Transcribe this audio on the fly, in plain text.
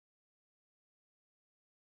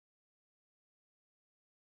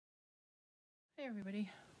Hey everybody,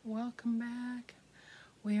 welcome back.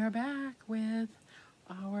 We are back with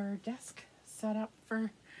our desk set up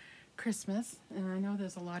for Christmas, and I know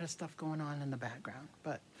there's a lot of stuff going on in the background,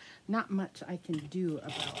 but not much I can do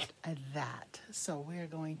about that. So we're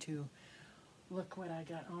going to look what I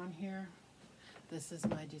got on here. This is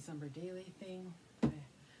my December daily thing.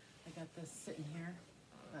 I got this sitting here,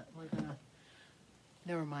 but we're gonna,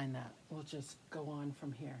 never mind that. We'll just go on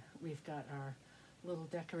from here. We've got our little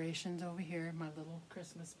decorations over here, my little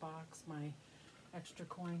Christmas box, my extra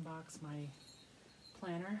coin box, my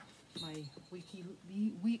planner, my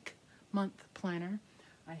week month planner.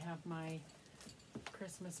 I have my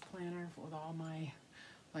Christmas planner with all my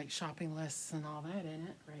like shopping lists and all that in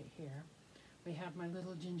it right here. We have my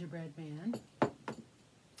little gingerbread man.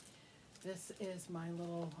 This is my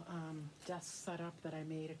little desk setup that I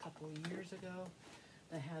made a couple of years ago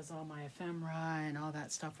that has all my ephemera and all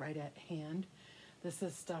that stuff right at hand. This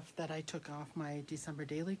is stuff that I took off my December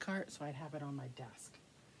daily cart, so I'd have it on my desk.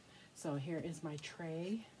 So here is my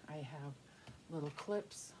tray. I have little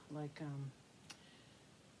clips like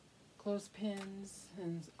clothespins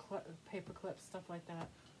and paper clips, stuff like that,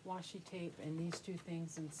 washi tape, and these two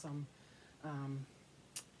things, and some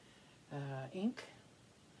ink.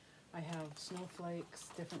 I have snowflakes,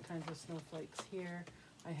 different kinds of snowflakes here.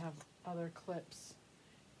 I have other clips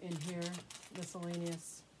in here,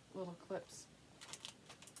 miscellaneous little clips.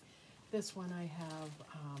 This one I have,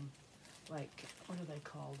 like, what are they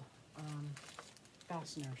called?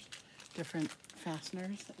 Fasteners. Different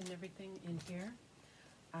fasteners and everything in here.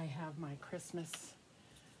 I have my Christmas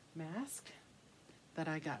mask that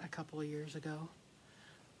I got a couple of years ago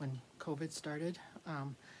when COVID started.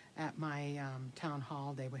 At my town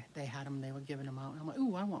hall, they had them, they were giving them out. I'm like,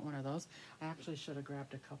 ooh, I want one of those. I actually should have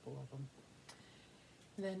grabbed a couple of them.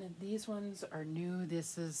 Then these ones are new.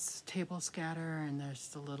 This is table scatter, and there's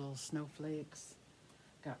the little snowflakes.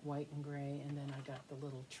 Got white and gray, and then I got the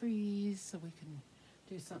little trees, so we can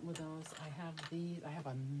do something with those. I have these. I have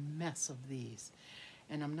a mess of these,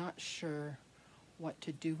 and I'm not sure what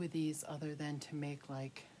to do with these other than to make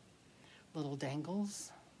like little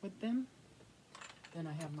dangles with them. Then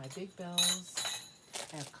I have my big bells.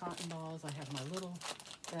 I have cotton balls. I have my little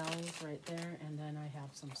bells right there, and then I have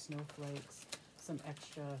some snowflakes, some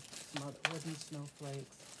extra wooden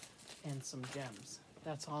snowflakes, and some gems.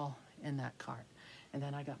 That's all in that cart. And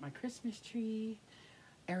then I got my Christmas tree.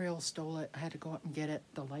 Ariel stole it. I had to go up and get it.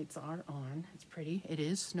 The lights are on. It's pretty. It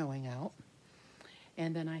is snowing out.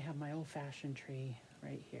 And then I have my old-fashioned tree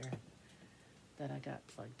right here that I got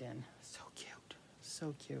plugged in. So cute.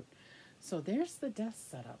 So cute. So there's the desk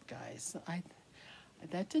setup, guys.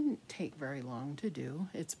 That didn't take very long to do.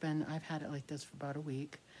 I've had it like this for about a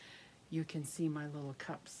week. You can see my little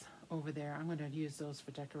cups over there. I'm going to use those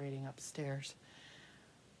for decorating upstairs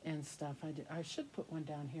and stuff. I should put one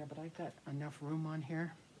down here, but I've got enough room on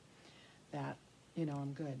here that, you know,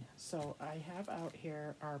 I'm good. So I have out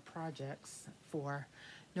here our projects for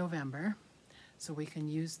November, so we can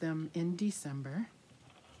use them in December.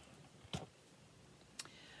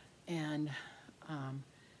 And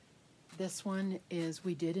this one is,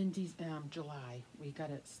 we did in July. We got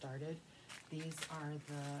it started. These are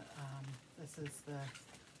this is the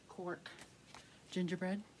cork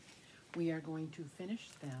gingerbread. We are going to finish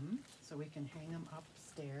them so we can hang them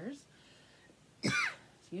upstairs.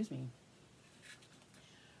 Excuse me.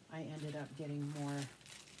 I ended up getting more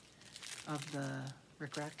of the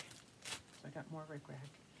rickrack. So I got more rickrack.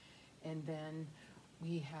 And then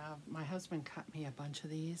we have, my husband cut me a bunch of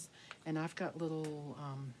these, and I've got little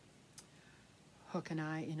hook and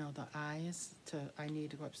eye, you know, the eyes I need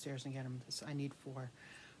to go upstairs and get them. So I need 4.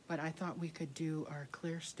 But I thought we could do our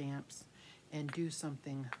clear stamps and do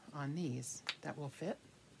something on these that will fit.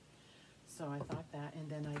 So I thought that, and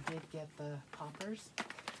then I did get the poppers.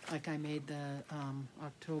 Like I made the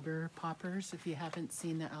October poppers. If you haven't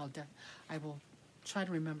seen that, I will try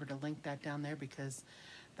to remember to link that down there, because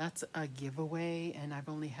that's a giveaway, and I've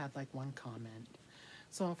only had like 1 comment.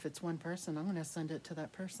 So if it's one person, I'm going to send it to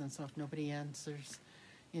that person. So if nobody answers,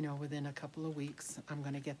 you know, within a couple of weeks, I'm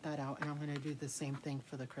going to get that out, and I'm going to do the same thing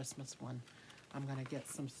for the Christmas one. I'm going to get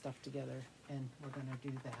some stuff together, and we're going to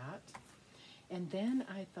do that. And then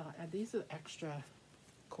I thought, these are extra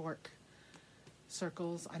cork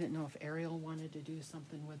circles. I didn't know if Ariel wanted to do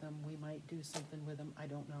something with them. We might do something with them. I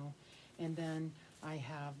don't know. And then I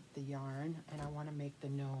have the yarn, and I want to make the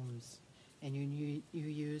gnomes. And you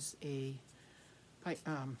use a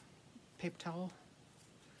paper towel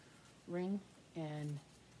ring and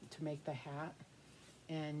to make the hat,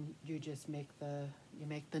 and you just make the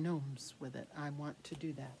gnomes with it. I want to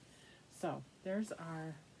do that. So there's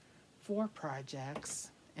our 4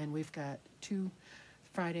 projects, and we've got 2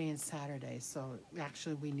 Friday and Saturday, so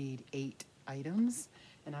actually we need 8 items,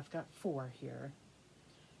 and I've got 4 here,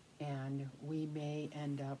 and we may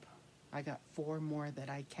end up, I got 4 more that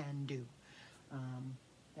I can do,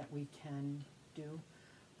 that we can do,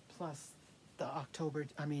 plus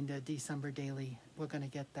the December daily, we're gonna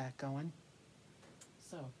get that going.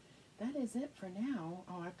 So that is it for now.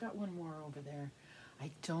 Oh, I've got one more over there.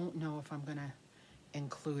 I don't know if I'm gonna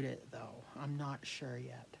include it though. I'm not sure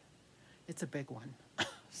yet. It's a big one,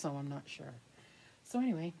 so I'm not sure. So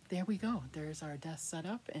anyway, there we go. There's our desk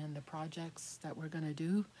setup and the projects that we're gonna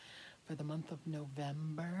do for the month of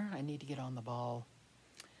November. I need to get on the ball.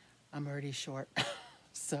 I'm already short.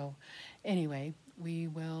 So anyway, we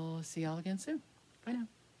will see y'all again soon. Bye now.